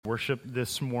worship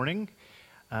this morning.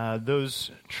 Those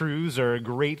truths are a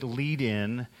great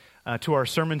lead-in to our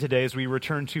sermon today as we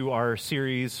return to our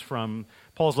series from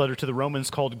Paul's letter to the Romans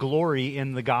called Glory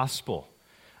in the Gospel.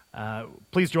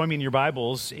 Please join me in your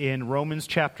Bibles in Romans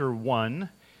chapter 1,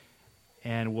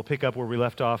 and we'll pick up where we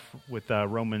left off with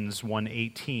Romans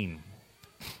 1:18.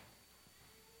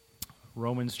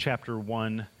 Romans chapter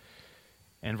 1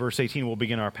 and verse 18 will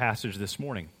begin our passage this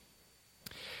morning.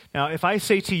 Now, if I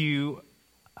say to you,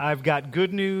 I've got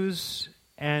good news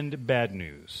and bad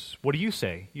news, what do you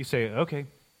say? You say, okay,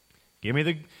 give me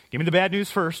the bad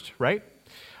news first, right?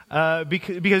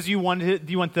 Because you want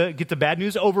to get the bad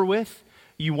news over with.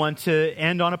 You want to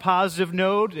end on a positive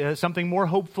note, something more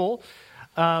hopeful.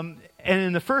 And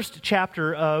in the first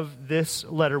chapter of this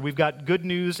letter, we've got good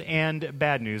news and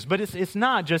bad news. But it's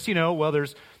not just,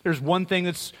 there's one thing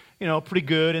that's, pretty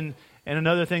good and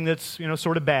another thing that's,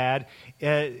 sort of bad.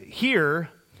 Here,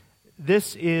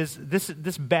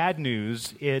 this bad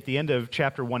news at the end of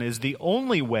chapter 1 is the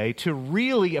only way to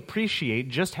really appreciate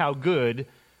just how good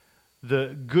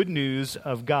the good news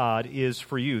of God is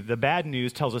for you. The bad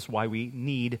news tells us why we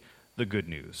need the good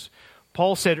news.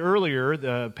 Paul said earlier,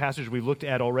 the passage we looked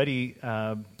at already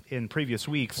in previous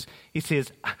weeks, he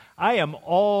says, I am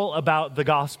all about the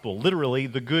gospel, literally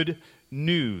the good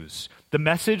news. The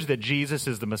message that Jesus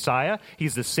is the Messiah,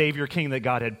 he's the Savior King that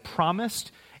God had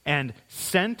promised and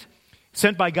sent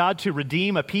by God to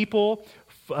redeem a people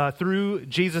through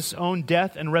Jesus' own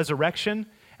death and resurrection.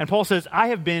 And Paul says, I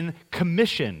have been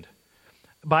commissioned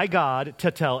by God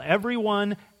to tell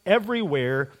everyone,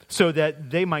 everywhere, so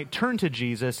that they might turn to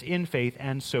Jesus in faith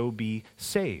and so be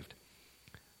saved.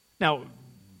 Now,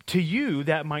 to you,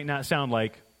 that might not sound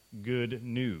like good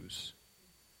news.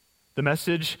 The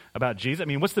message about Jesus,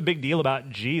 what's the big deal about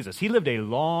Jesus? He lived a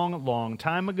long, long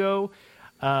time ago.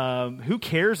 Who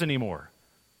cares anymore?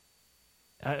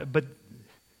 But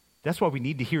that's why we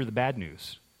need to hear the bad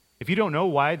news. If you don't know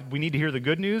why we need to hear the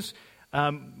good news,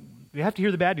 we have to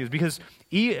hear the bad news, because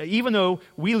even though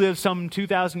we live some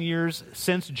 2,000 years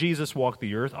since Jesus walked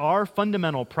the earth, our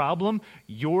fundamental problem,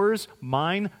 yours,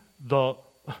 mine, the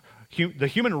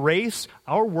human race,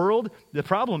 our world, the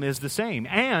problem is the same.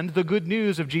 And the good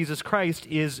news of Jesus Christ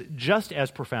is just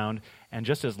as profound and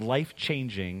just as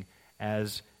life-changing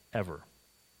as ever.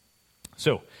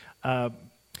 So,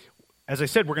 as I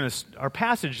said, our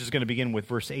passage is going to begin with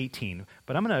verse 18,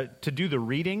 but to do the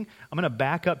reading, I'm going to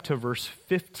back up to verse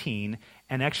 15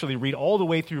 and actually read all the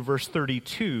way through verse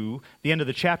 32, the end of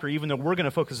the chapter, even though we're going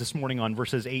to focus this morning on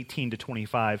verses 18 to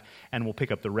 25, and we'll pick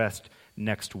up the rest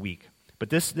next week. But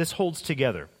this holds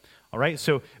together. All right,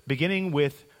 so beginning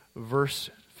with verse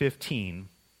 15,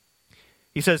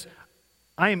 he says,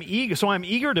 I am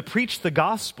eager to preach the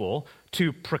gospel,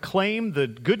 to proclaim the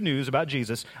good news about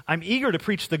Jesus. I'm eager to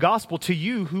preach the gospel to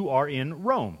you who are in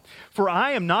Rome. For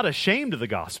I am not ashamed of the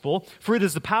gospel, for it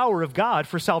is the power of God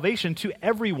for salvation to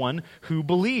everyone who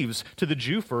believes, to the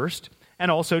Jew first,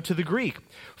 and also to the Greek.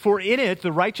 For in it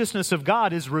the righteousness of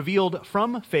God is revealed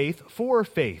from faith for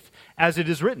faith. As it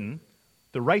is written,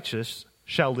 the righteous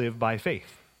shall live by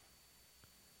faith.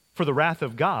 For the wrath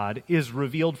of God is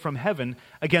revealed from heaven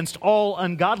against all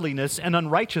ungodliness and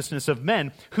unrighteousness of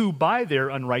men who by their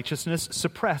unrighteousness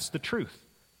suppress the truth.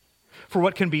 For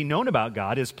what can be known about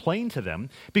God is plain to them,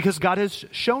 because God has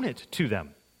shown it to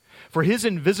them. For his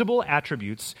invisible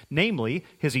attributes, namely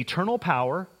his eternal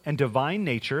power and divine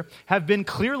nature, have been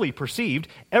clearly perceived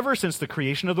ever since the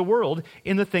creation of the world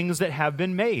in the things that have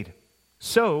been made.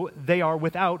 So they are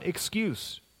without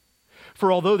excuse.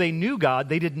 For although they knew God,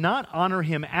 they did not honor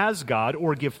him as God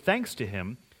or give thanks to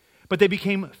him, but they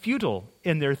became futile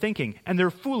in their thinking, and their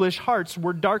foolish hearts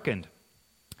were darkened.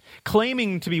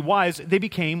 Claiming to be wise, they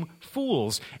became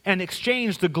fools and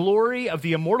exchanged the glory of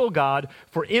the immortal God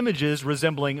for images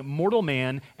resembling mortal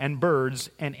man and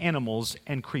birds and animals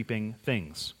and creeping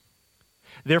things.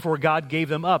 Therefore God gave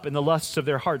them up in the lusts of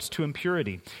their hearts to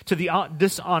impurity, to the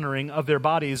dishonoring of their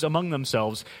bodies among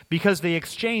themselves, because they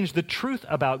exchanged the truth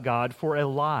about God for a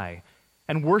lie,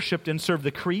 and worshipped and served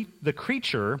the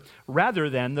creature rather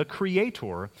than the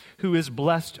Creator, who is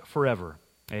blessed forever.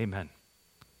 Amen.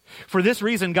 For this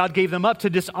reason, God gave them up to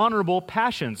dishonorable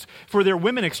passions. For their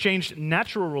women exchanged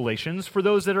natural relations for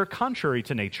those that are contrary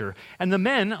to nature. And the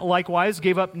men likewise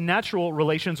gave up natural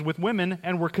relations with women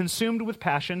and were consumed with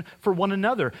passion for one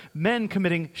another, men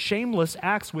committing shameless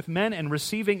acts with men and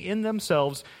receiving in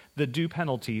themselves the due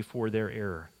penalty for their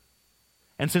error.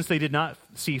 And since they did not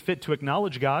see fit to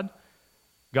acknowledge God,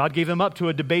 God gave them up to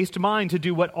a debased mind to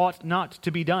do what ought not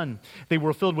to be done. They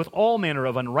were filled with all manner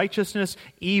of unrighteousness,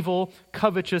 evil,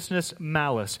 covetousness,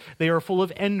 malice. They are full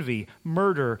of envy,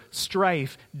 murder,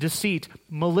 strife, deceit,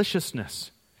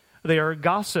 maliciousness. They are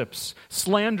gossips,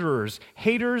 slanderers,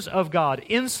 haters of God,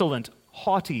 insolent,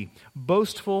 haughty,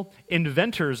 boastful,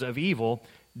 inventors of evil,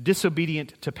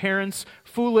 disobedient to parents,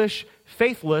 foolish,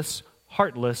 faithless,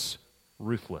 heartless,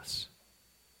 ruthless.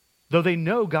 Though they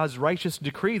know God's righteous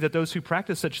decree that those who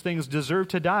practice such things deserve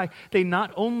to die, they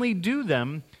not only do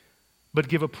them, but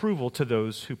give approval to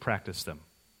those who practice them.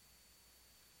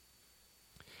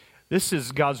 This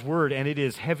is God's word, and it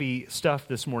is heavy stuff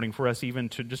this morning for us even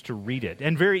to read it.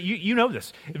 And you know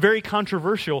this, very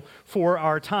controversial for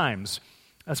our times,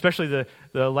 especially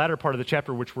the latter part of the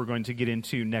chapter, which we're going to get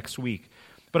into next week.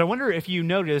 But I wonder if you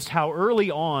noticed how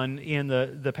early on in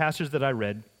the passage that I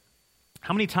read,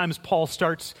 how many times Paul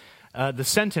starts the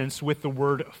sentence with the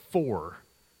word for.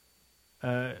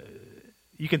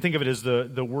 You can think of it as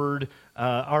the word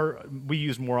we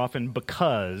use more often,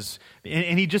 because,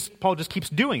 and Paul just keeps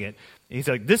doing it. He's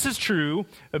like, this is true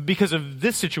because of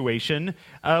this situation,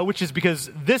 which is because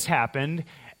this happened,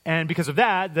 and because of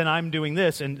that, then I'm doing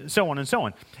this, and so on and so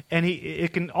on. And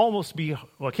it can almost be,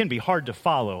 it can be hard to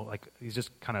follow. Like he's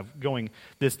just kind of going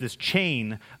this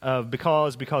chain of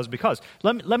because.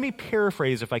 Let me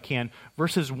paraphrase, if I can,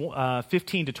 verses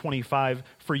 15 to 25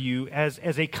 for you as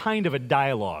a kind of a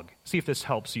dialogue. See if this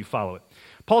helps you follow it.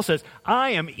 Paul says, I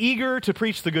am eager to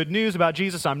preach the good news about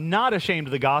Jesus. I'm not ashamed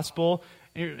of the gospel.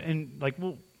 And like,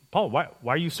 well, Paul, why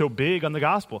are you so big on the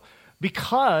gospel?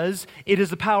 Because it is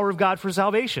the power of God for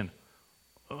salvation.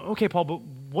 Okay, Paul, but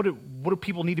what do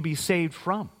people need to be saved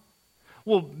from?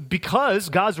 Well, because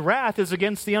God's wrath is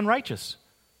against the unrighteous.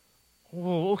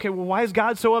 Well, okay, why is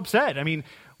God so upset? I mean,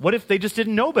 what if they just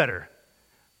didn't know better?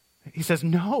 He says,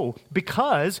 no,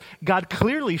 because God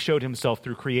clearly showed himself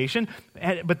through creation,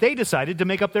 but they decided to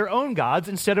make up their own gods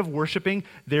instead of worshiping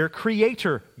their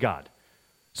creator God.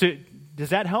 So does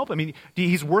that help? I mean,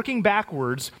 he's working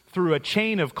backwards through a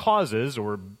chain of causes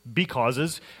or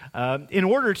becauses in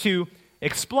order to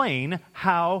explain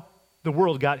how the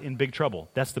world got in big trouble.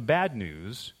 That's the bad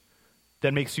news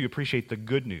that makes you appreciate the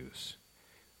good news.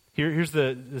 Here's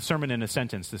the sermon in a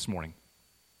sentence this morning.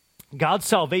 God's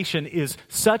salvation is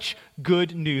such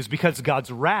good news because God's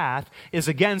wrath is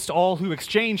against all who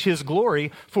exchange his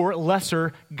glory for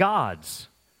lesser gods.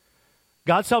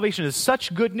 God's salvation is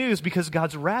such good news because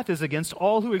God's wrath is against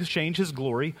all who exchange his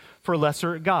glory for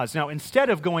lesser gods. Now, instead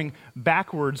of going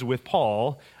backwards with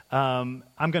Paul, I'm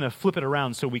going to flip it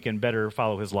around so we can better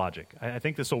follow his logic. I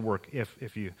think this will work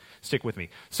if you stick with me.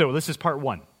 So this is part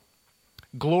one.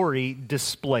 Glory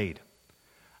displayed.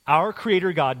 Our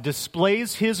Creator God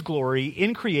displays his glory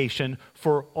in creation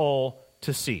for all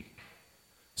to see.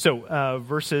 So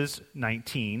verses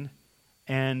 19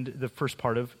 and the first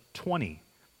part of 20.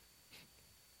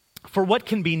 For what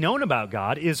can be known about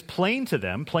God is plain to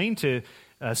them, plain to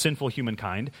sinful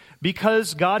humankind,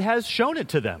 because God has shown it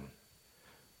to them.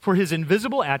 For his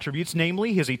invisible attributes,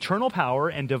 namely his eternal power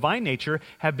and divine nature,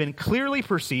 have been clearly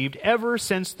perceived ever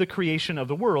since the creation of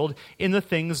the world in the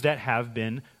things that have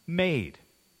been made.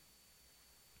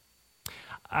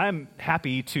 I'm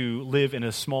happy to live in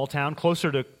a small town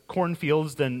closer to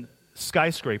cornfields than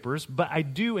skyscrapers, but I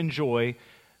do enjoy,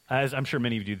 as I'm sure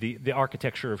many of you do, the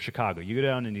architecture of Chicago. You go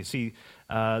down and you see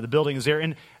the buildings there.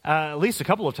 And at least a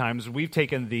couple of times, we've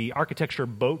taken the architecture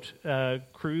boat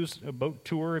cruise, a boat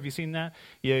tour. Have you seen that?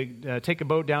 You take a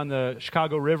boat down the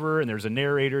Chicago River, and there's a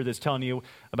narrator that's telling you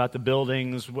about the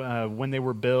buildings, when they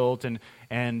were built, and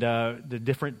the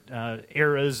different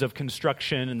eras of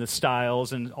construction and the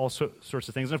styles and all sorts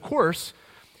of things. And of course,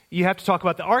 you have to talk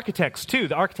about the architects, too,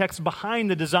 the architects behind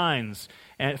the designs.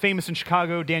 And famous in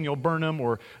Chicago, Daniel Burnham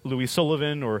or Louis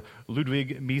Sullivan or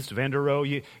Ludwig Mies van der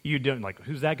Rohe. You don't like,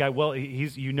 who's that guy? Well,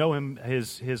 you know him,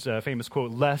 his famous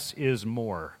quote, "Less is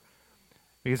more."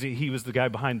 Because he was the guy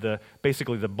behind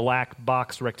basically the black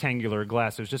box rectangular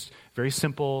glass. It was just very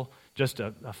simple, just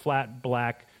a flat,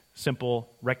 black, simple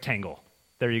rectangle.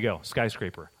 There you go,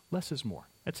 skyscraper. Less is more.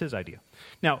 That's his idea.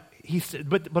 Now,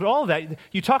 but all of that,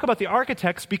 you talk about the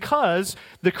architects because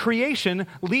the creation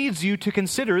leads you to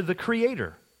consider the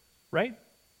creator, right?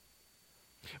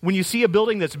 When you see a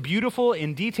building that's beautiful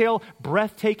in detail,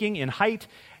 breathtaking in height,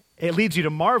 it leads you to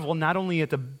marvel not only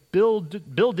at the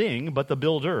building, but the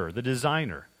builder, the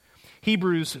designer.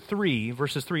 Hebrews 3,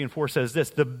 verses 3 and 4 says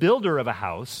this: the builder of a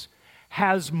house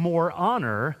has more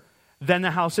honor than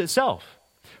the house itself.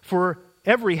 For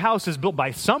every house is built by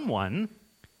someone,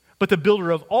 but the builder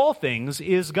of all things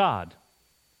is God.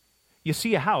 You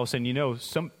see a house and you know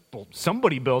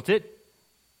somebody built it.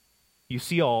 You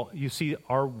see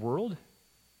our world? You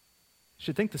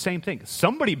should think the same thing.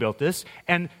 Somebody built this,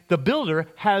 and the builder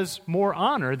has more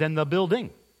honor than the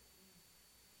building.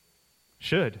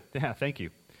 Should. Yeah, thank you.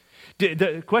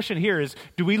 The question here is,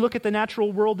 do we look at the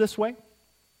natural world this way?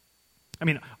 I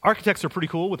mean, architects are pretty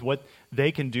cool with what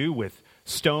they can do with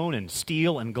stone and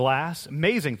steel and glass.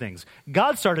 Amazing things.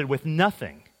 God started with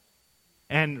nothing,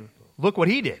 and look what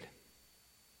he did.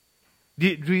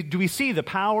 Do we see the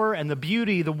power and the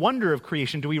beauty, the wonder of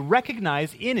creation? Do we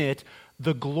recognize in it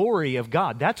the glory of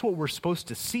God? That's what we're supposed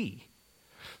to see.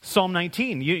 Psalm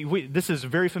 19, this is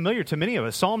very familiar to many of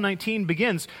us. Psalm 19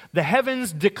 begins, "The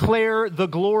heavens declare the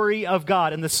glory of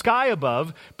God, and the sky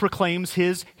above proclaims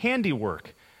his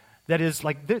handiwork." That is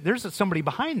like, there's somebody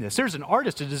behind this. There's an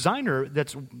artist, a designer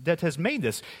that has made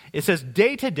this. It says,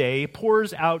 "Day to day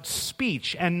pours out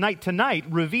speech, and night to night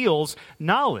reveals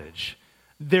knowledge.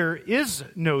 There is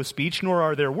no speech, nor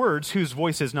are there words whose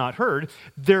voice is not heard.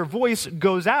 Their voice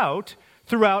goes out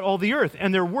throughout all the earth,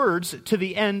 and their words to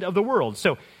the end of the world."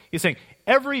 So he's saying,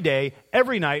 every day,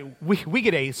 every night, we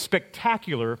get a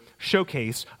spectacular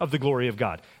showcase of the glory of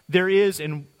God. There is,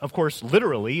 and of course,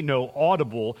 literally, no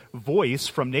audible voice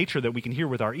from nature that we can hear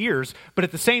with our ears, but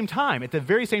at the same time, at the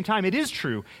very same time, it is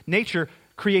true. Nature,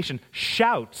 creation,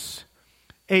 shouts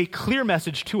a clear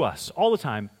message to us all the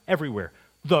time, everywhere.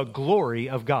 The glory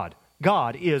of God.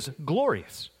 God is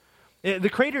glorious.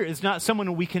 The Creator is not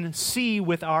someone we can see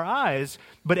with our eyes,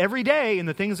 but every day in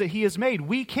the things that he has made,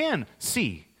 we can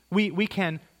see. We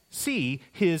can see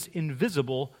his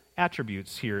invisible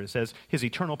attributes here. It says his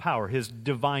eternal power, his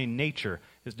divine nature.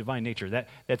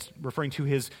 That's referring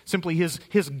to simply his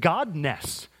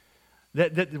godness.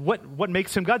 What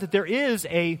makes him God? That there is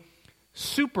a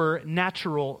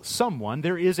supernatural someone.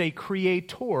 There is a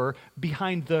creator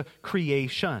behind the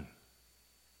creation.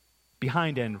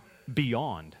 Behind and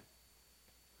beyond.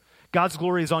 God's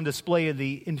glory is on display in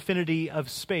the infinity of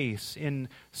space, in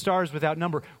stars without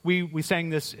number. We sang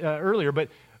this earlier, but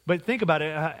think about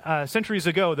it. Centuries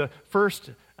ago, the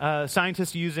first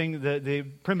scientists using the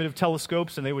primitive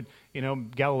telescopes, and they would,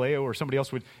 Galileo or somebody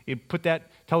else would put that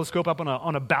telescope up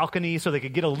on a balcony so they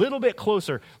could get a little bit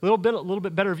closer, a little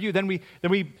bit better view. Then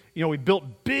we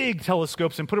built big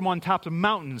telescopes and put them on top of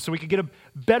mountains so we could get a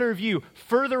better view.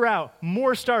 Further out,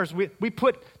 more stars. We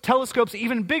put telescopes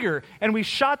even bigger, and we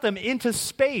shot them into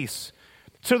space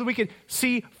so that we could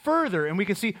see further and we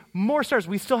could see more stars.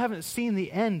 We still haven't seen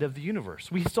the end of the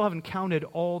universe. We still haven't counted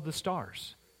all the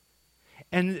stars.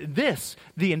 And this,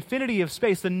 the infinity of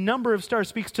space, the number of stars,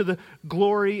 speaks to the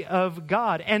glory of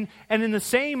God. And in the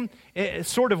same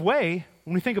sort of way,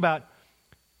 when we think about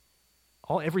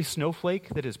every snowflake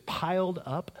that is piled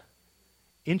up,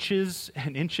 inches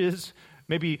and inches,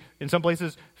 maybe in some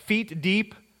places feet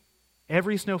deep,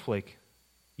 every snowflake,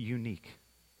 unique.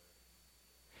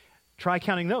 Try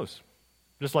counting those,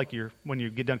 just like when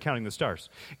you get done counting the stars.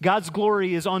 God's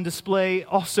glory is on display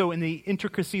also in the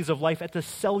intricacies of life at the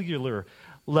cellular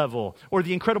level, or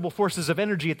the incredible forces of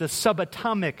energy at the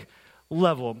subatomic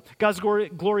level. God's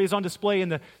glory is on display in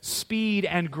the speed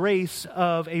and grace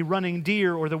of a running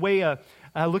deer, or the way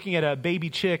looking at a baby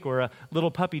chick or a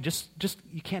little puppy, just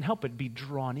you can't help but be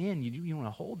drawn in. You want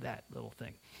to hold that little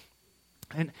thing.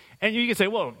 And you can say,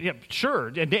 well, yeah,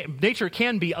 sure, nature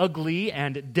can be ugly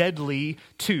and deadly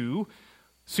too.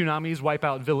 Tsunamis wipe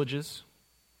out villages.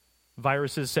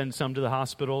 Viruses send some to the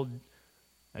hospital.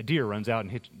 A deer runs out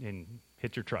and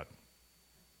hits your truck.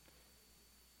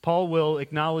 Paul will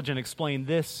acknowledge and explain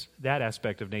that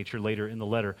aspect of nature later in the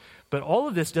letter. But all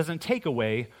of this doesn't take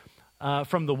away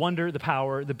from the wonder, the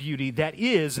power, the beauty that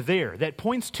is there, that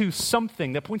points to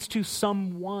something, that points to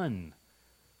someone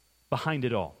behind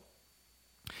it all.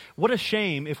 What a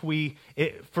shame if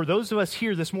for those of us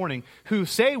here this morning who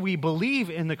say we believe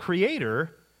in the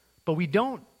Creator, but we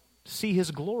don't see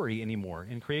his glory anymore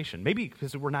in creation. Maybe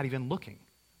because we're not even looking.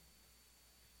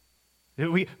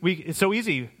 It's so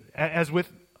easy, as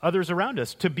with others around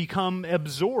us, to become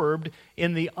absorbed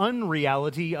in the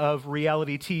unreality of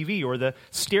reality TV, or the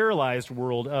sterilized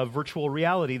world of virtual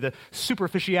reality, the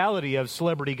superficiality of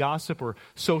celebrity gossip or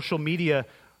social media,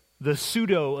 the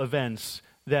pseudo events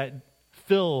that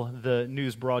fill the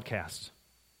news broadcasts.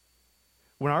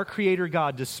 When our Creator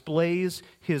God displays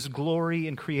his glory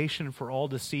in creation for all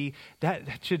to see, that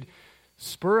should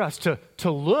spur us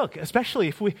to look, especially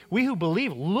if we who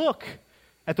believe, look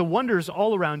at the wonders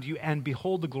all around you and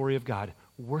behold the glory of God.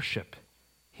 Worship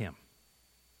him.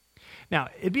 Now,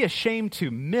 it'd be a shame to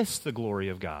miss the glory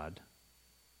of God,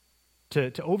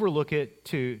 to overlook it,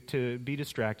 to be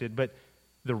distracted. But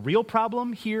the real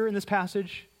problem here in this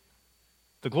passage,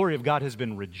 the glory of God has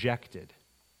been rejected.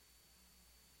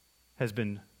 has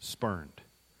been spurned.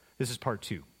 This is part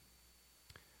 2.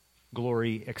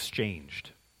 Glory exchanged.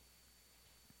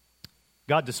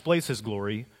 God displays his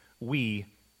glory. We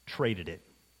traded it.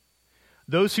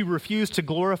 Those who refuse to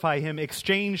glorify him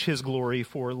exchange his glory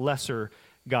for lesser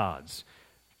gods.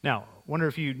 Now, I wonder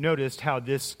if you noticed how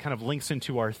this kind of links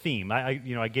into our theme.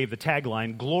 I gave the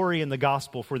tagline, Glory in the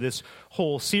Gospel, for this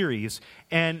whole series.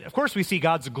 And, of course, we see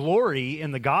God's glory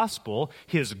in the gospel,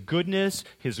 his goodness,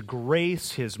 his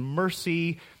grace, his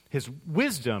mercy, his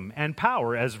wisdom and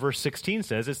power, as verse 16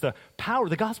 says. It's the power.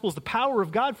 The gospel is the power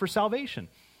of God for salvation.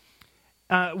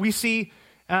 We see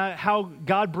how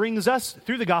God brings us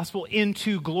through the gospel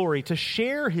into glory, to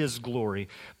share his glory.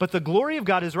 But the glory of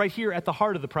God is right here at the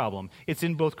heart of the problem. It's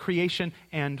in both creation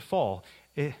and fall.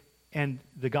 And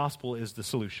the gospel is the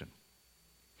solution.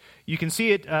 You can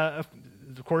see it, of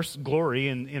course, glory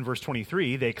in verse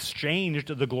 23. They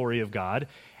exchanged the glory of God,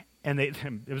 and it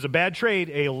was a bad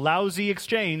trade, a lousy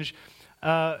exchange,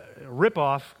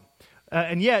 ripoff.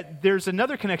 And yet, there's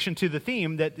another connection to the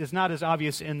theme that is not as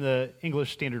obvious in the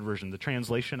English Standard Version, the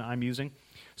translation I'm using.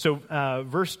 So,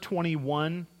 verse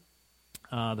 21,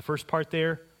 the first part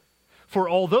there. For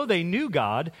although they knew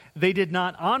God, they did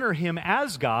not honor him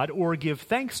as God or give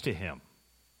thanks to him.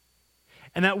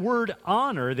 And that word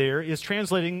honor there is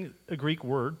translating a Greek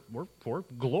word for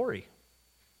glory.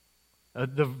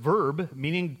 The verb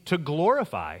meaning to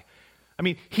glorify. I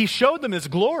mean, he showed them his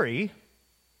glory.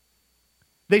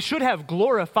 They should have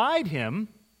glorified him,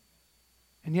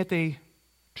 and yet they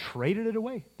traded it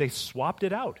away. They swapped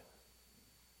it out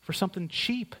for something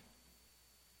cheap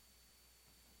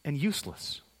and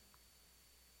useless.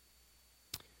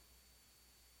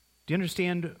 Do you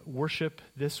understand worship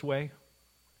this way?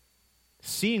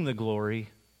 Seeing the glory,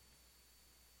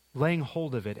 laying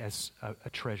hold of it as a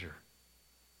treasure.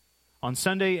 On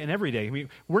Sunday and every day,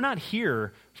 we're not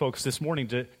here, folks, this morning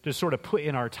to sort of put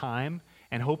in our time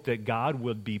and hope that God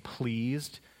would be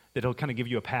pleased, that he'll kind of give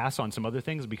you a pass on some other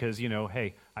things because,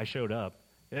 hey, I showed up.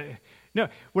 No,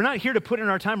 we're not here to put in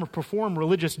our time or perform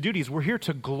religious duties. We're here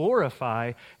to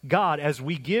glorify God as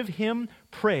we give him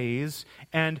praise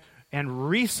and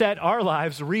reset our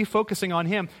lives, refocusing on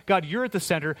him. God, you're at the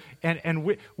center,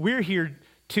 and we're here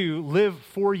to live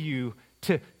for you,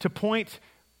 to point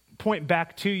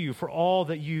back to you for all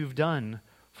that you've done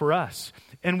for us.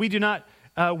 And we do not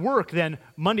work then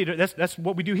Monday to, that's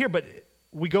what we do here, but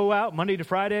we go out Monday to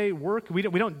Friday, work. We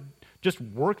don't just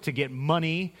work to get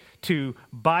money, to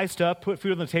buy stuff, put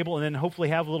food on the table, and then hopefully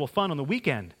have a little fun on the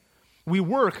weekend. We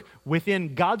work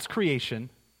within God's creation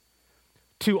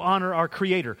to honor our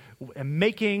Creator,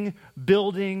 making,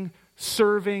 building,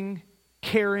 serving,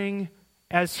 caring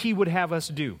as he would have us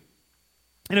do.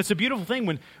 And it's a beautiful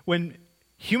thing when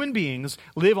human beings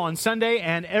live on Sunday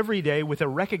and every day with a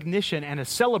recognition and a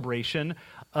celebration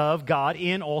of God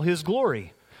in all his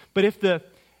glory. But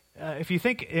if you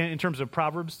think in terms of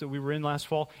Proverbs that we were in last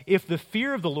fall, if the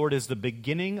fear of the Lord is the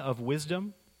beginning of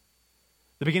wisdom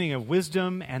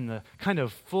and the kind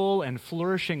of full and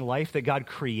flourishing life that God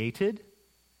created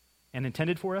and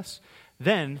intended for us,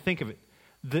 then think of it,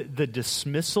 the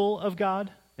dismissal of God,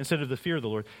 instead of the fear of the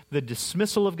Lord, the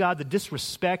dismissal of God, the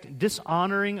disrespect,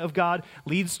 dishonoring of God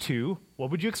leads to, what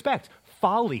would you expect?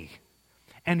 Folly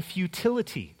and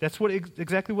futility. That's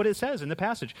exactly what it says in the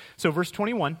passage. So verse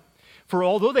 21, for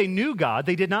although they knew God,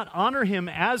 they did not honor him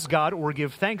as God or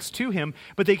give thanks to him,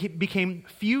 but they became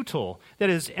futile.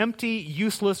 That is, empty,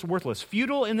 useless, worthless.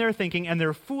 Futile in their thinking, and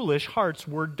their foolish hearts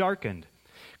were darkened.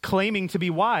 Claiming to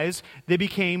be wise, they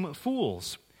became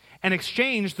fools, and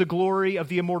exchanged the glory of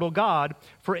the immortal God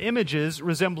for images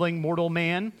resembling mortal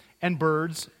man and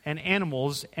birds and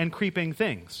animals and creeping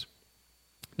things.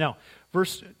 Now,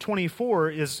 verse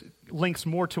 24 links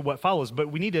more to what follows,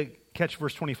 but we need to catch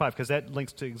verse 25 because that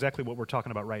links to exactly what we're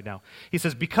talking about right now. He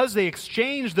says, because they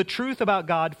exchanged the truth about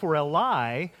God for a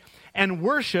lie and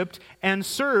worshipped and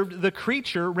served the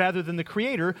creature rather than the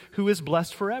Creator, who is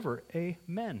blessed forever.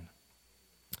 Amen.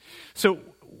 So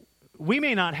we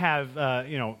may not have,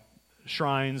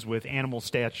 shrines with animal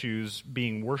statues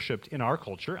being worshipped in our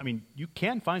culture. I mean, you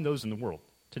can find those in the world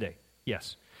today.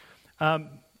 Yes. Here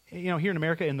in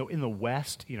America, in the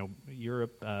West,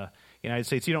 Europe, United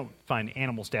States, you don't find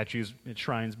animal statues at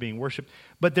shrines being worshipped.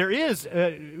 But there is,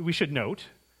 we should note,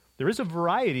 there is a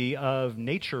variety of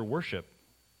nature worship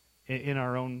in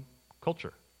our own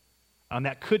culture. And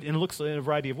it looks in a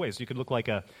variety of ways. You could look like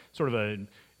a sort of a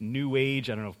New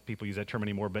Age, I don't know if people use that term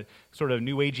anymore, but sort of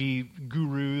New Agey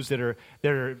gurus that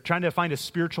are trying to find a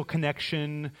spiritual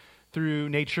connection through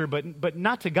nature, but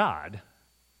not to God.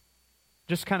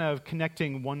 just kind of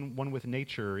connecting one with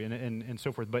nature and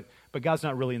so forth, but God's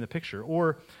not really in the picture.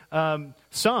 Or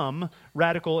some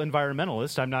radical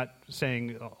environmentalists, I'm not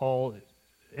saying all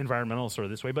environmentalists are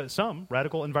this way, but some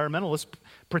radical environmentalists,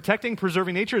 protecting,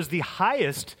 preserving nature is the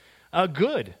highest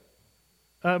good,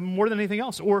 more than anything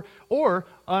else. Or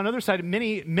on the other side,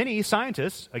 many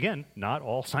scientists, again, not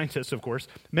all scientists, of course,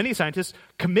 many scientists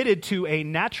committed to a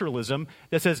naturalism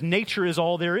that says nature is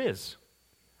all there is.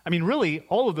 I mean, really,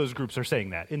 all of those groups are saying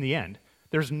that in the end.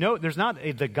 There's not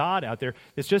the God out there.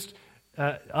 It's just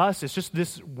us. It's just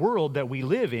this world that we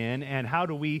live in, and how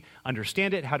do we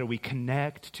understand it? How do we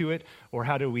connect to it? Or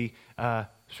how do we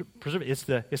preserve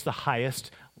it? It's the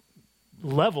highest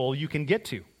level you can get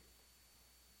to.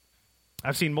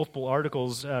 I've seen multiple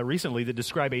articles recently that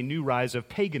describe a new rise of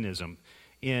paganism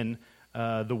in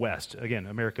the West, again,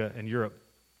 America and Europe,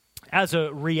 as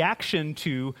a reaction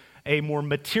to a more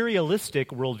materialistic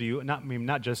worldview,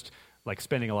 not just like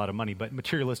spending a lot of money, but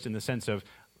materialist in the sense of,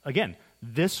 again,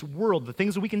 this world, the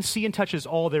things that we can see and touch is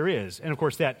all there is. And of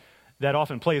course, that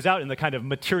often plays out in the kind of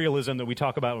materialism that we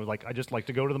talk about, like, I just like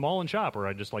to go to the mall and shop, or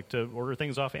I just like to order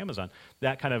things off Amazon,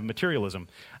 that kind of materialism.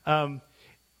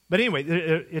 But anyway,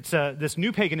 it's this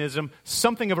new paganism,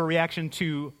 something of a reaction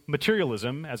to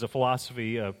materialism as a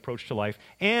philosophy approach to life,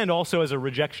 and also as a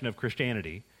rejection of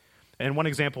Christianity. And one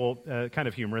example, kind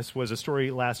of humorous, was a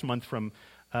story last month from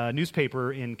a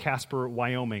newspaper in Casper,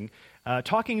 Wyoming,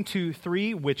 talking to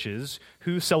 3 witches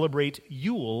who celebrate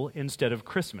Yule instead of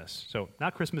Christmas. So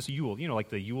not Christmas, Yule, like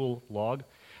the Yule log.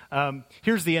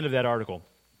 Here's the end of that article.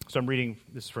 So I'm reading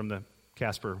this from the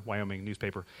Casper, Wyoming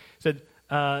newspaper. It said,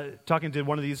 talking to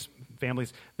one of these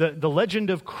families, the legend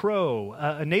of Crow,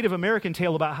 a Native American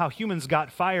tale about how humans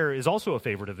got fire, is also a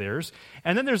favorite of theirs.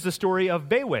 And then there's the story of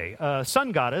Bewe, a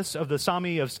sun goddess of the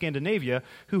Sami of Scandinavia,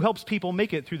 who helps people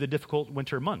make it through the difficult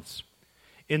winter months.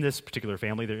 In this particular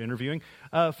family they're interviewing,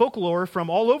 folklore from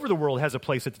all over the world has a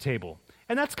place at the table.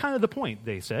 And that's kind of the point,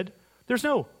 they said. There's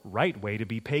no right way to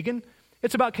be pagan.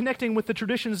 It's about connecting with the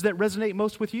traditions that resonate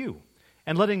most with you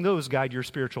and letting those guide your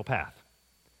spiritual path.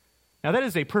 Now, that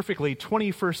is a perfectly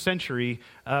 21st century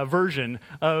version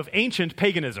of ancient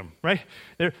paganism, right?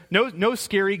 There, no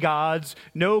scary gods,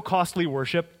 no costly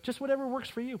worship, just whatever works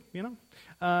for you,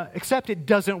 except it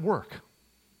doesn't work.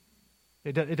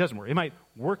 It doesn't work. It might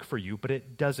work for you, but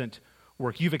it doesn't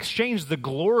work. You've exchanged the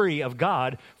glory of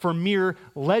God for mere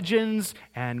legends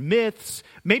and myths,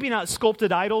 maybe not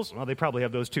sculpted idols. Well, they probably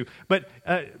have those too. But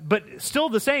still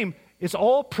the same, it's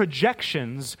all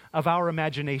projections of our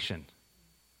imagination.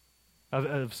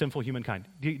 Of sinful humankind.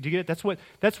 Do you get it?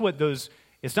 That's what those,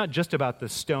 it's not just about the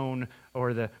stone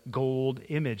or the gold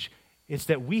image. It's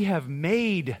that we have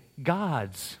made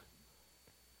gods.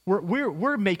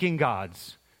 We're making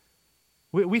gods.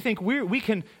 We think we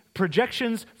can,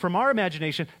 projections from our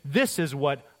imagination, this is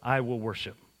what I will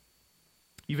worship.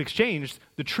 You've exchanged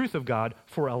the truth of God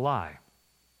for a lie.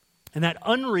 And that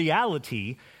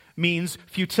unreality means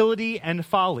futility and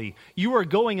folly. You are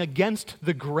going against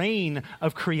the grain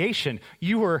of creation.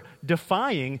 You are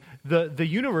defying the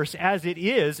universe as it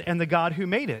is and the God who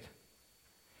made it.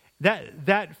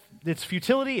 That it's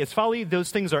futility, it's folly.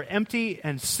 Those things are empty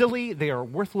and silly. They are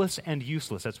worthless and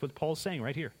useless. That's what Paul's saying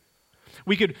right here.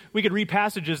 We could read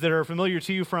passages that are familiar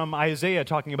to you from Isaiah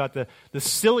talking about the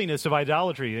silliness of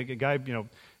idolatry. A guy,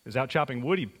 is out chopping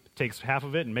wood. He takes half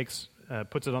of it and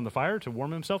puts it on the fire to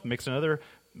warm himself, makes another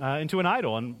into an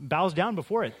idol and bows down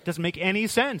before it. Doesn't make any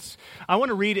sense. I want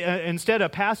to read instead a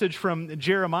passage from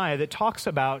Jeremiah that talks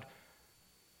about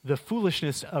the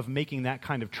foolishness of making that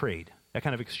kind of trade, that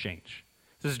kind of exchange.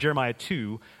 This is Jeremiah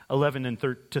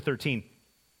 2:11-13.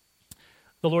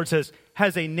 The Lord says,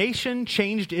 "Has a nation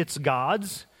changed its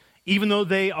gods, even though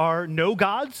they are no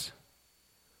gods?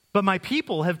 But my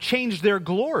people have changed their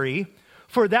glory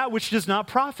for that which does not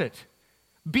profit.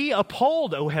 Be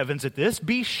appalled, O heavens, at this.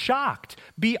 Be shocked.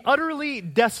 Be utterly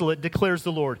desolate, declares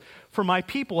the Lord. For my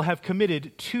people have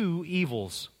committed 2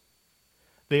 evils.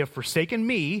 They have forsaken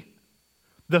me,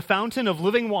 the fountain of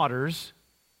living waters,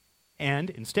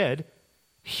 and instead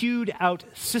hewed out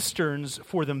cisterns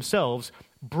for themselves,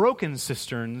 broken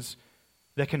cisterns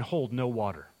that can hold no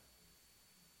water."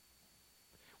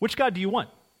 Which God do you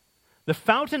want? The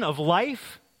fountain of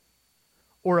life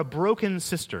or a broken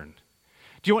cistern?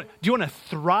 Do you want to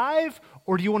thrive,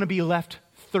 or do you want to be left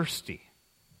thirsty?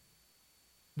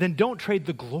 Then don't trade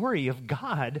the glory of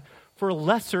God for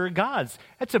lesser gods.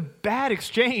 That's a bad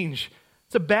exchange.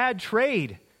 It's a bad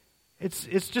trade.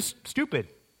 It's just stupid,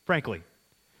 frankly.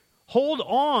 Hold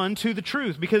on to the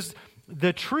truth, because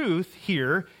the truth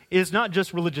here is not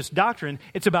just religious doctrine.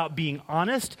 It's about being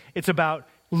honest. It's about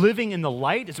living in the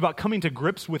light. It's about coming to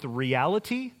grips with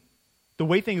reality, the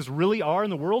way things really are in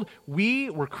the world. We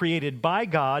were created by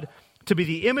God to be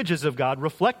the images of God,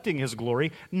 reflecting His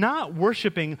glory, not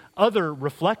worshiping other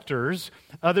reflectors,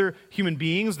 other human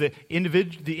beings, the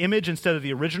image instead of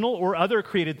the original, or other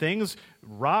created things,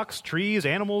 rocks, trees,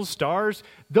 animals, stars.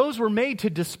 Those were made to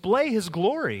display His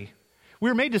glory. We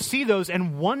were made to see those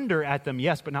and wonder at them,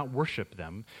 yes, but not worship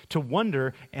them. To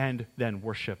wonder and then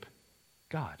worship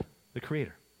God, the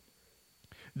Creator.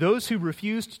 Those who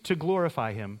refused to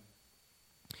glorify Him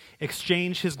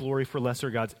exchanged His glory for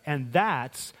lesser gods, and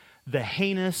that's the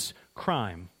heinous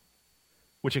crime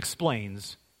which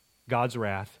explains God's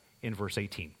wrath in verse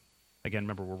 18. Again,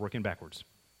 remember, we're working backwards.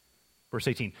 Verse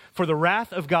 18, "For the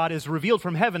wrath of God is revealed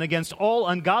from heaven against all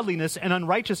ungodliness and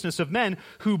unrighteousness of men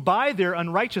who by their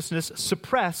unrighteousness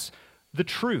suppress the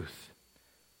truth."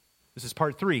 This is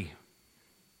part 3.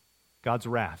 God's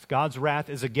wrath. God's wrath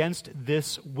is against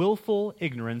this willful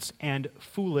ignorance and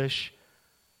foolish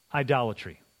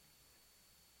idolatry.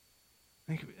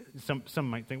 Some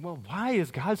might think, well, why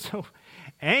is God so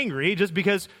angry just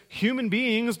because human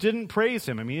beings didn't praise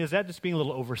Him? I mean, is that just being a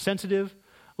little oversensitive,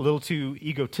 a little too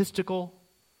egotistical?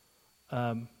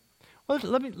 Well,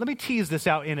 let me tease this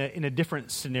out in a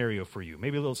different scenario for you,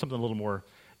 maybe something a little more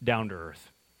down to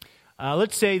earth.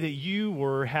 Let's say that you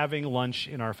were having lunch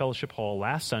in our fellowship hall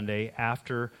last Sunday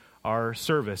after our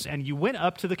service, and you went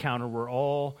up to the counter where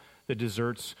all the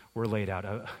desserts were laid out,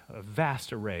 a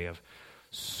vast array of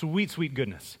sweet, sweet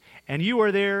goodness. And you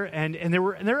are there, and there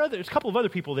were a couple of other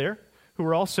people there who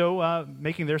were also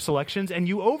making their selections, and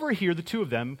you overhear the two of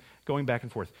them going back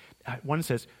and forth. One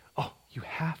says, "Oh, you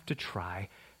have to try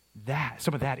that,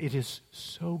 some of that. It is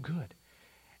so good."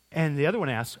 And the other one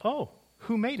asks, "Oh,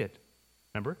 who made it?"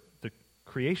 Remember, the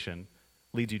creation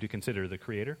leads you to consider the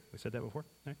Creator. We said that before.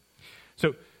 Right?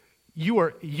 So you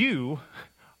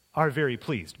are very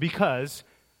pleased because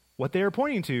what they are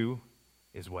pointing to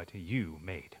is what you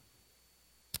made.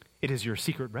 It is your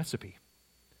secret recipe,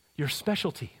 your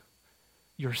specialty,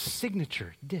 your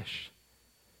signature dish.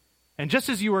 And just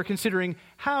as you are considering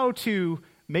how to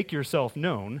make yourself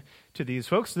known to these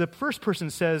folks, the first person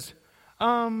says,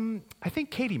 I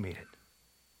think Katie made it.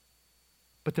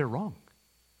 But they're wrong.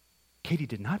 Katie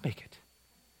did not make it.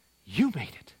 You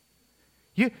made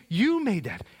it. You made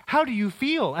that. How do you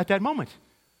feel at that moment?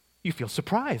 You feel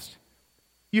surprised.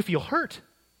 You feel hurt.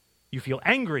 You feel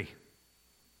angry.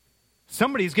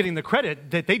 Somebody's getting the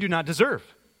credit that they do not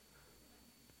deserve.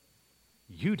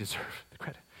 You deserve the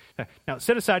credit. Now,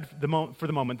 set aside for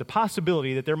the moment the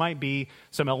possibility that there might be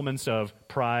some elements of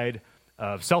pride,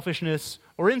 of selfishness,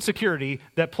 or insecurity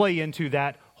that play into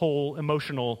that whole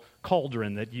emotional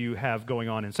cauldron that you have going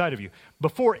on inside of you.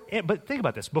 But think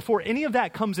about this. Before any of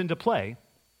that comes into play,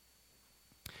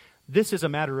 this is a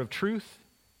matter of truth,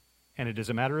 and it is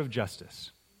a matter of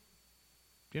justice.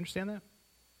 Do you understand that?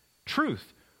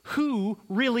 Truth, who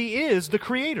really is the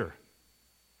Creator?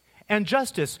 And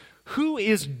justice, who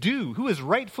is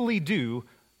rightfully due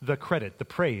the credit, the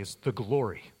praise, the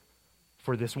glory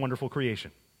for this wonderful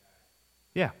creation?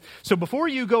 Yeah. So before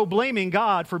you go blaming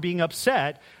God for being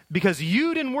upset because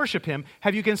you didn't worship Him,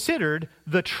 have you considered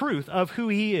the truth of who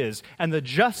He is and the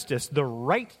justice, the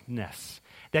rightness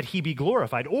that He be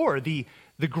glorified, or the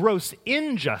gross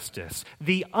injustice,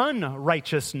 the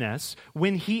unrighteousness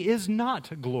when He is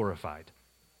not glorified?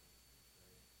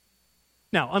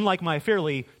 Now, unlike my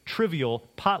fairly trivial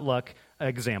potluck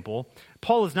example,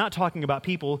 Paul is not talking about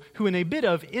people who in a bit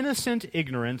of innocent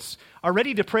ignorance are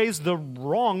ready to praise the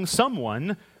wrong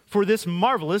someone for this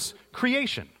marvelous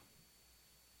creation.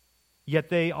 Yet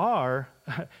they are,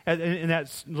 in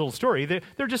that little story,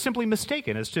 they're just simply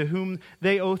mistaken as to whom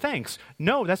they owe thanks.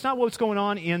 No, that's not what's going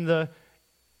on in the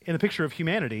picture of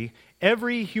humanity.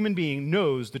 Every human being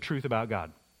knows the truth about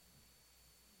God.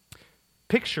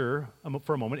 Picture,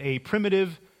 for a moment, a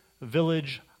primitive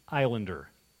village islander,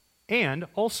 and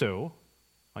also,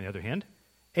 on the other hand,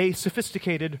 a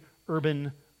sophisticated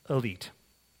urban elite.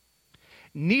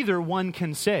 Neither one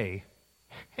can say,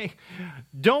 "Hey,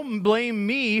 don't blame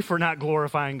me for not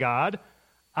glorifying God.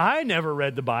 I never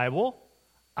read the Bible.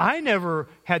 I never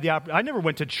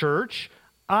went to church.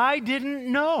 I didn't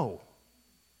know."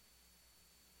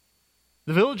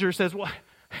 The villager says, "Well,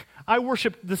 I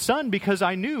worshiped the sun because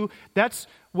I knew that's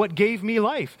what gave me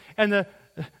life." And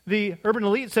the urban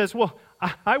elite says, "Well,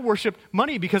 I worshiped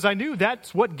money because I knew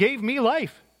that's what gave me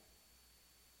life."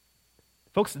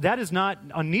 Folks, that is not,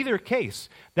 on neither case,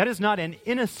 that is not an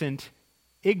innocent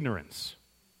ignorance.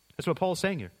 That's what Paul is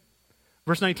saying here.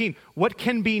 Verse 19, what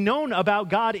can be known about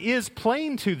God is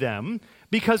plain to them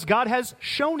because God has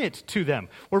shown it to them.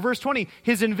 Or verse 20,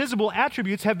 his invisible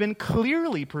attributes have been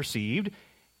clearly perceived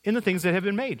in the things that have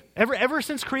been made, ever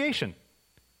since creation,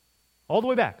 all the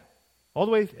way back, all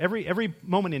the way, every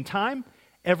moment in time,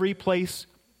 every place,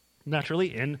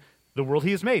 naturally, in the world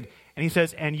he has made. And he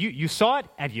says, and you saw it,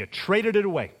 and you traded it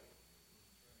away.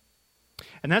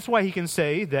 And that's why he can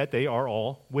say that they are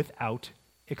all without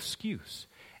excuse.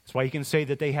 That's why he can say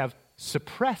that they have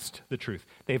suppressed the truth.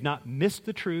 They have not missed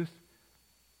the truth.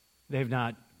 They've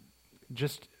not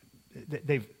just,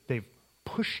 they've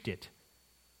pushed it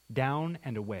down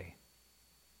and away.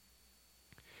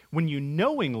 When you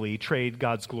knowingly trade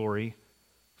God's glory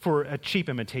for a cheap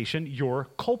imitation, you're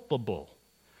culpable.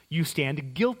 You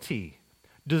stand guilty,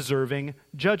 deserving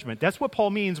judgment. That's what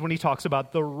Paul means when he talks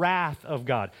about the wrath of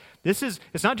God.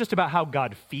 It's not just about how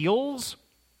God feels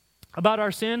about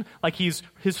our sin, like his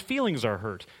feelings are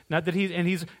hurt. Not that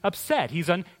he's upset, he's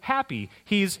unhappy,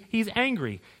 he's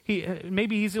angry,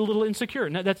 maybe he's a little insecure.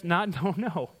 No, that's not,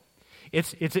 no.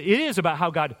 It is about how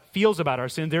God feels about our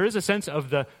sin. There is a sense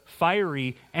of the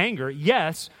fiery anger,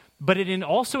 yes, but it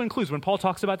also includes, when Paul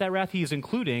talks about that wrath, he is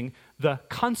including the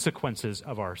consequences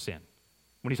of our sin,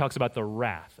 when he talks about the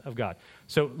wrath of God.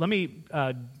 So let me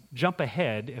jump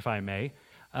ahead, if I may,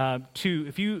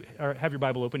 if you have your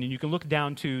Bible open, and you can look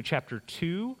down to chapter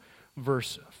 2,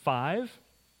 verse 5.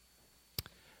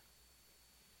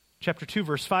 Chapter 2,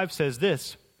 verse 5 says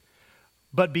this,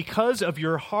 but because of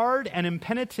your hard and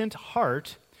impenitent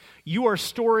heart, you are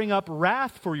storing up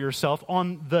wrath for yourself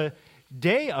on the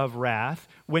day of wrath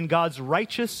when God's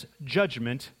righteous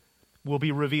judgment will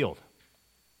be revealed.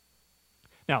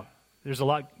 Now, there's a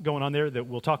lot going on there that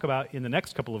we'll talk about in the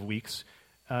next couple of weeks,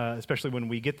 especially when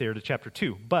we get there to chapter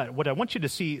 2. But what I want you to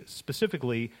see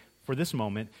specifically for this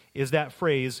moment is that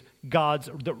phrase,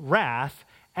 the wrath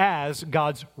as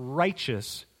God's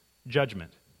righteous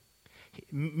judgment.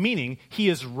 Meaning, he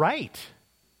is right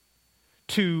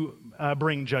to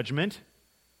bring judgment.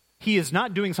 He is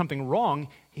not doing something wrong.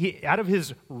 Out of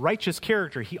his righteous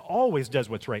character, he always does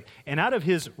what's right. And out of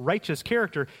his righteous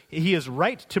character, he is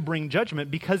right to bring judgment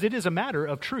because it is a matter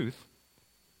of truth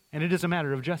and it is a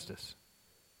matter of justice.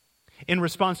 In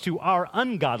response to our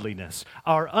ungodliness,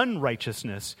 our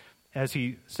unrighteousness, as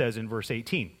he says in verse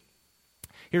 18.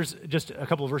 Here's just a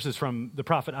couple of verses from the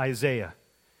prophet Isaiah.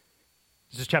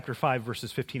 This is chapter 5,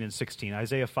 verses 15 and 16.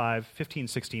 Isaiah 5, 15,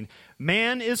 16.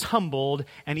 Man is humbled,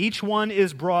 and each one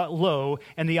is brought low,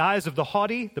 and the eyes of the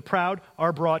haughty, the proud,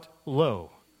 are brought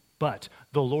low. But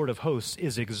the Lord of hosts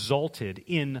is exalted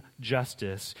in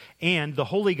justice, and the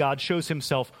holy God shows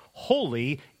himself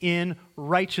holy in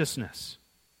righteousness.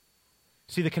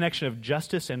 See the connection of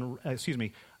justice and,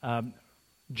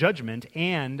 judgment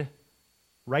and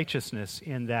righteousness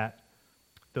in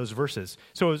those verses.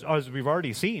 So as we've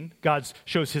already seen, God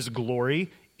shows his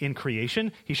glory in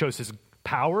creation. He shows his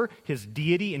power, his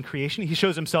deity in creation. He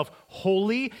shows himself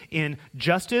holy in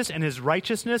justice and his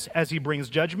righteousness as he brings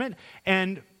judgment.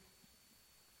 And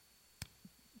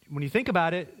when you think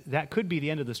about it, that could be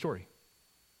the end of the story.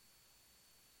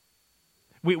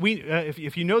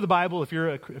 If you know the Bible, if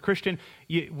you're a Christian,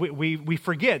 we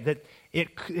forget that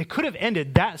it could have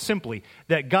ended that simply,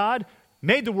 that God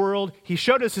made the world, he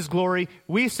showed us his glory,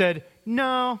 we said,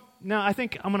 no, I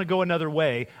think I'm going to go another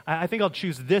way. I think I'll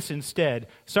choose this instead.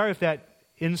 Sorry if that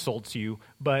insults you,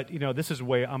 but this is the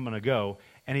way I'm going to go.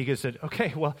 And he said,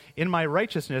 okay, well, in my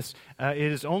righteousness, it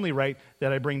is only right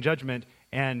that I bring judgment,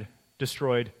 and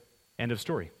destroyed, end of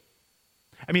story.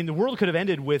 I mean, the world could have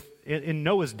ended in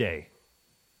Noah's day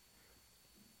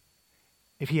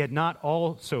if he had not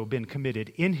also been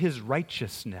committed in his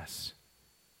righteousness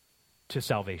to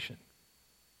salvation.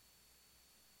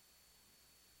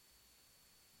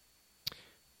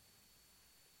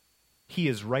 He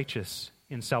is righteous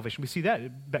in salvation. We see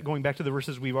that going back to the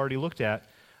verses we've already looked at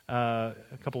a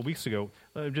couple of weeks ago.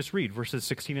 Just read verses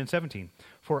 16 and 17.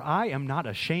 For I am not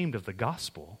ashamed of the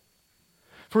gospel,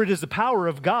 for it is the power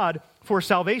of God for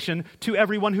salvation to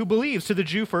everyone who believes, to the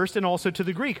Jew first and also to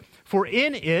the Greek. For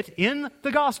in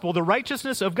the gospel, the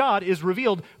righteousness of God is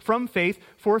revealed from faith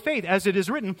for faith. As it is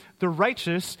written, the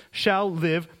righteous shall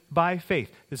live by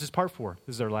faith. This is part 4.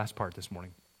 This is our last part this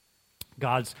morning.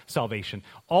 God's salvation.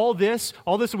 All this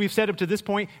that we've said up to this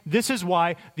point, this is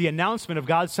why the announcement of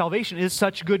God's salvation is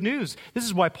such good news. This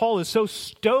is why Paul is so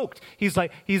stoked.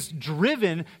 He's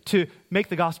driven to make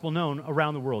the gospel known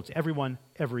around the world, to everyone,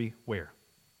 everywhere.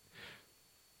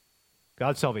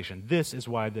 God's salvation. This is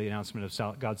why the announcement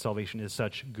of God's salvation is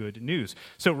such good news.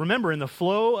 So remember, in the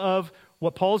flow of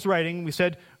what Paul's writing, we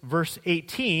said verse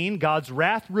 18, God's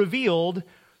wrath revealed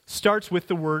starts with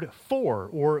the word for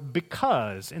or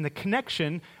because. And the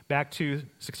connection back to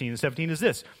 16 and 17 is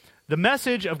this. The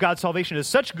message of God's salvation is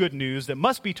such good news that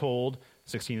must be told,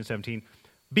 16 and 17,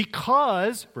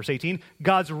 because, verse 18,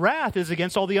 God's wrath is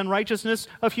against all the unrighteousness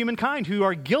of humankind who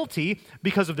are guilty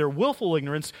because of their willful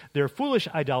ignorance, their foolish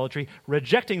idolatry,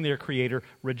 rejecting their Creator,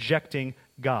 rejecting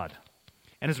God.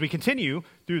 And as we continue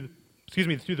through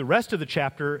the rest of the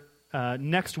chapter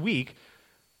next week,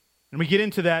 and we get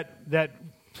into that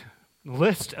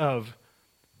list of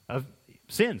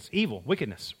sins, evil,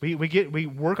 wickedness. We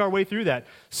work our way through that.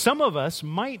 Some of us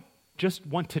might just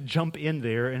want to jump in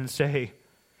there and say,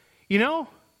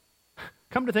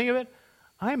 come to think of it,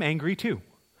 I'm angry too.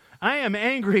 I am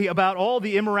angry about all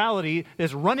the immorality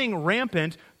that's running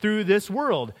rampant through this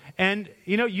world. And,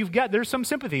 there's some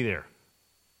sympathy there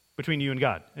between you and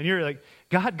God. And you're like,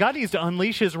 God needs to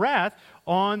unleash his wrath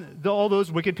on all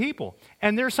those wicked people.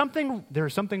 And there's something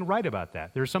right about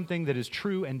that. There's something that is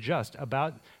true and just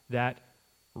about that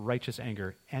righteous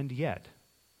anger. And yet,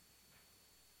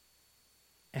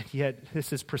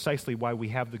 this is precisely why we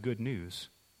have the good news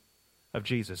of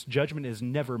Jesus. Judgment is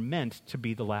never meant to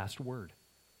be the last word.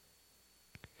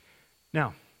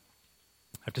 Now,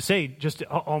 I have to say,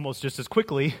 almost just as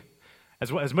quickly,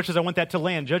 as much as I want that to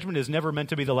land, judgment is never meant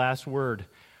to be the last word.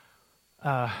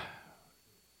 I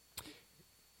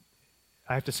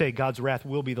have to say, God's wrath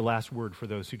will be the last word for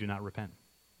those who do not repent.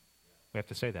 We have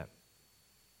to say that.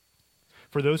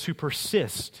 For those who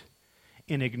persist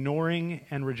in ignoring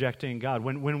and rejecting God.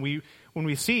 When we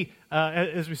see,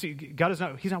 as we see,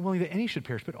 He's not willing that any should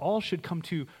perish, but all should come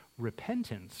to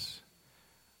repentance.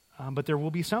 But there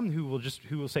will be some who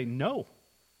will say, no,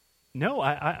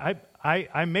 I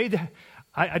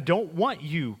don't want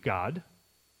you, God.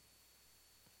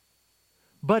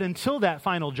 But until that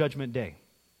final judgment day,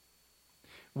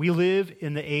 we live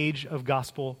in the age of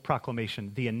gospel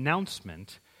proclamation, the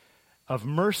announcement of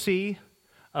mercy,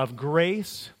 of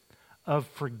grace, of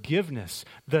forgiveness.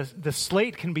 The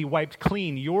slate can be wiped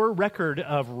clean. Your record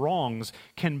of wrongs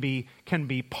can be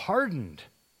pardoned.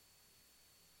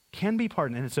 Can be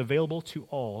pardoned, and it's available to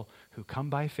all who come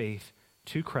by faith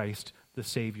to Christ, the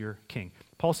Savior King.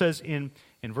 Paul says in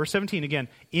verse 17 again,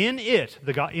 in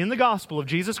the gospel of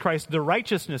Jesus Christ, the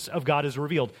righteousness of God is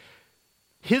revealed.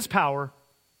 His power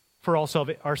for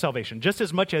our salvation. Just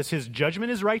as much as his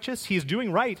judgment is righteous, he is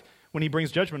doing right when he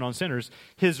brings judgment on sinners.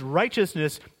 His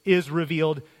righteousness is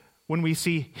revealed when we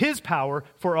see his power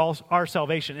for our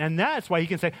salvation. And that's why he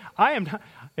can say,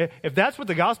 if that's what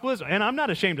the gospel is, and I'm not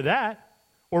ashamed of that,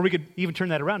 or we could even turn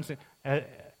that around and say,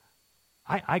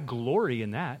 I glory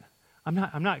in that.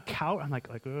 I'm not cowed. I'm like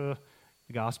the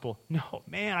gospel. No,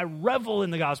 man, I revel in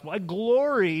the gospel. I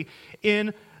glory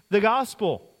in the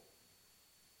gospel.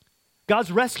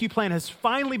 God's rescue plan has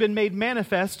finally been made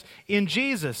manifest in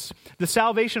Jesus. The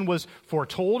salvation was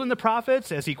foretold in the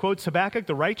prophets, as he quotes Habakkuk,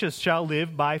 the righteous shall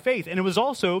live by faith. And it was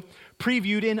also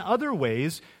previewed in other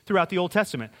ways throughout the Old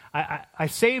Testament. I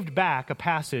saved back a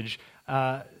passage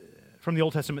from the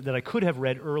Old Testament that I could have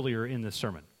read earlier in this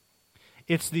sermon.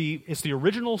 It's the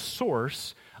original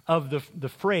source of the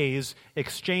phrase,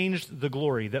 exchanged the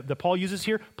glory, that Paul uses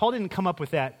here. Paul didn't come up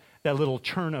with that little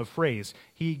turn of phrase.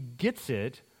 He gets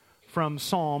it from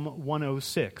Psalm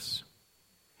 106.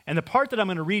 And the part that I'm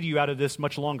going to read you out of this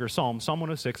much longer psalm, Psalm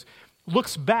 106,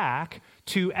 looks back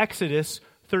to Exodus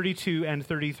 32 and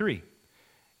 33.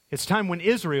 It's time when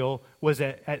Israel was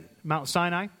at Mount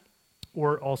Sinai,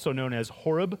 or also known as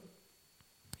Horeb.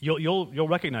 You'll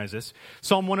recognize this.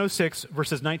 Psalm 106,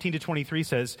 verses 19 to 23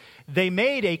 says, "They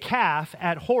made a calf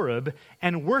at Horeb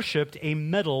and worshipped a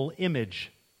metal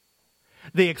image.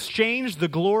 They exchanged the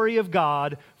glory of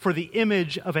God for the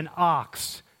image of an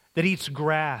ox that eats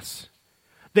grass.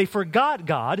 They forgot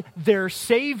God, their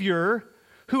Savior,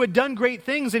 who had done great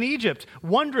things in Egypt,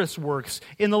 wondrous works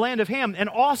in the land of Ham, and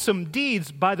awesome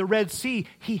deeds by the Red Sea.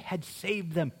 He had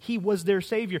saved them. He was their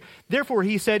Savior. Therefore,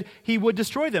 he said he would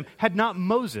destroy them. Had not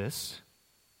Moses,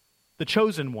 the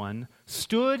chosen one,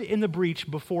 stood in the breach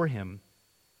before him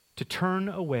to turn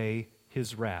away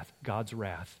his wrath, God's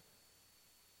wrath,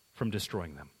 from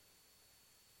destroying them."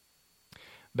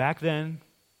 Back then,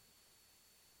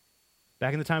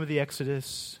 back in the time of the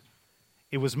Exodus,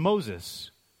 it was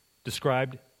Moses,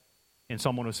 described in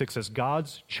Psalm 106 as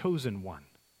God's chosen one,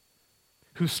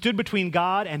 who stood between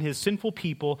God and his sinful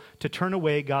people to turn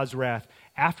away God's wrath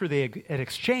after they had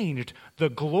exchanged the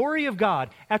glory of God,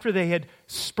 after they had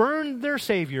spurned their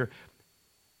Savior.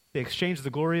 They exchanged the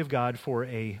glory of God for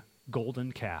a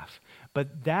golden calf.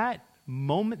 But that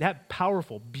moment, that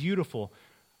powerful, beautiful,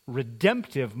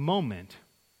 redemptive moment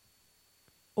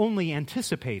only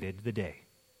anticipated the day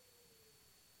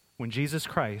when Jesus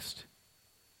Christ,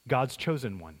 God's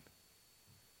chosen one,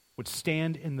 would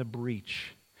stand in the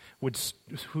breach, would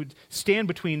stand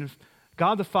between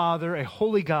God the Father, a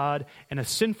holy God, and a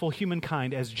sinful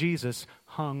humankind as Jesus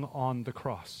hung on the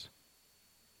cross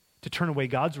to turn away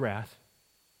God's wrath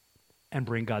and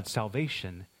bring God's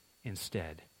salvation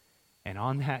instead. And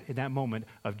in that moment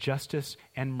of justice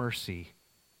and mercy,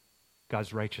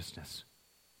 God's righteousness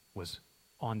was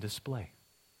on display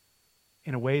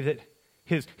in a way that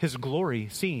his glory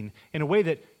seen, in a way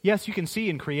that, yes, you can see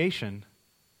in creation,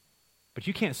 but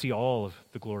you can't see all of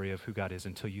the glory of who God is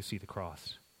until you see the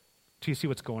cross, until you see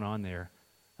what's going on there.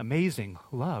 Amazing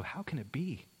love. How can it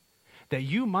be that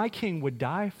you, my King, would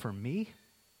die for me?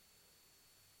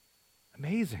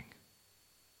 Amazing.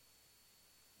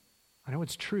 I know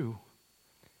it's true,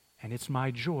 and it's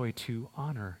my joy to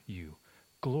honor you,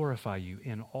 glorify you.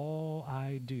 In all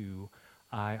I do,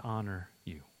 I honor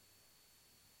you.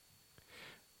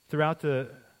 Throughout the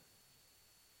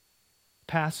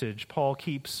passage, Paul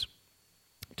keeps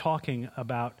talking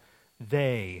about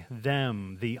they,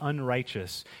 them, the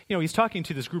unrighteous. You know, he's talking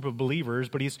to this group of believers,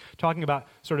 but he's talking about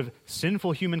sort of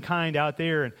sinful humankind out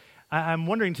there. And I'm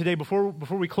wondering today, before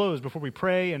we close, before we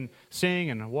pray and sing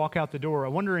and walk out the door,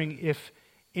 I'm wondering if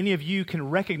any of you can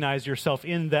recognize yourself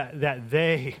in that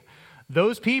they,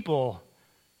 those people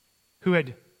who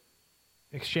had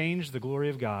exchanged the glory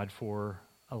of God for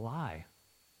a lie,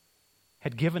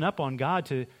 had given up on God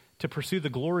to pursue the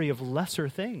glory of lesser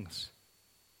things.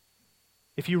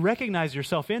 If you recognize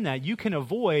yourself in that, you can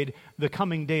avoid the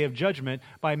coming day of judgment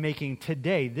by making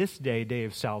today, this day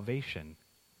of salvation,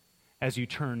 as you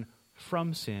turn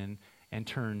from sin and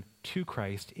turn to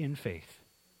Christ in faith.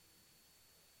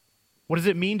 What does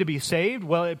it mean to be saved?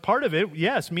 Well, part of it,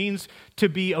 yes, means to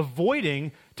be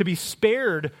avoiding, to be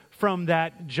spared from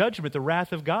that judgment, the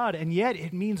wrath of God. And yet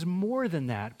it means more than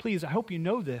that. Please, I hope you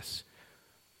know this.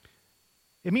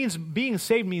 It means being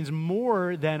saved means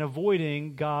more than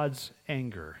avoiding God's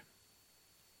anger.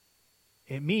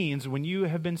 It means when you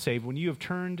have been saved, when you have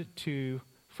turned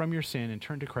from your sin and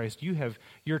turned to Christ,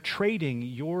 you're trading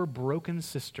your broken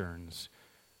cisterns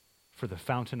for the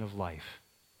fountain of life.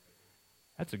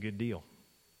 That's a good deal.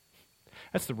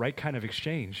 That's the right kind of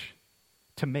exchange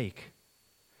to make.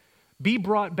 Be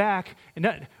brought back,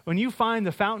 and when you find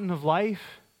the fountain of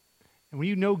life, and when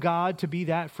you know God to be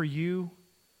that for you,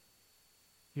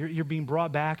 you're being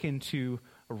brought back into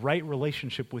a right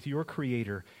relationship with your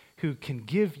Creator who can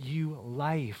give you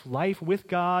life with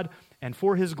God and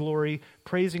for His glory,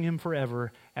 praising Him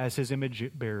forever as His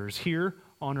image bearers here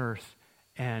on earth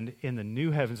and in the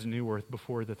new heavens and new earth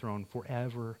before the throne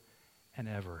forever and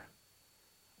ever.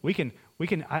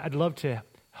 I'd love to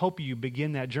help you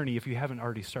begin that journey if you haven't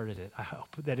already started it. I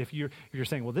hope that if you're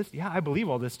saying, well, I believe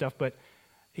all this stuff, but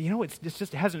it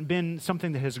just hasn't been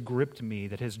something that has gripped me,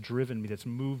 that has driven me, that's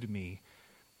moved me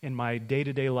in my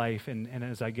day-to-day life and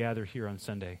as I gather here on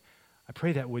Sunday. I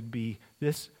pray that would be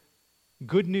this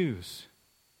good news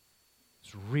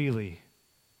is really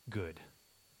good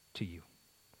to you.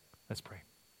 Let's pray.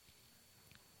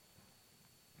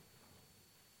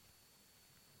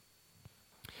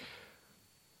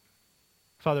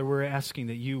 Father, we're asking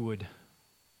that you would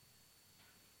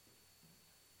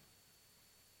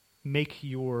make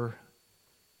your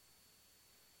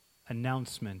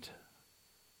announcement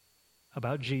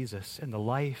about Jesus and the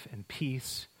life and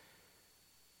peace,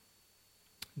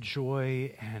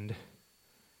 joy and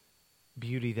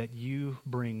beauty that you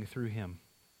bring through him.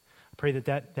 I pray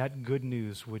that good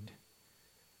news would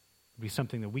be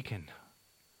something that we can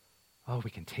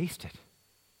taste it.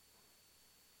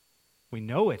 We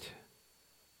know it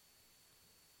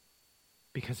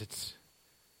because it's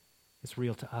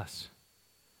real to us.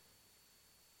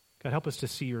 God, help us to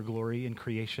see your glory in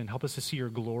creation. Help us to see your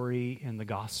glory in the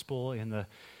gospel, in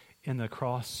the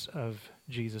cross of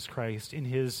Jesus Christ, in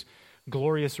his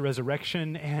glorious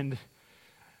resurrection, and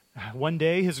one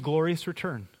day his glorious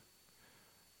return.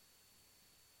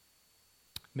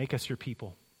 Make us your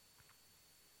people.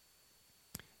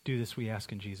 Do this, we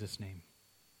ask in Jesus' name.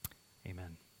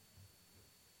 Amen.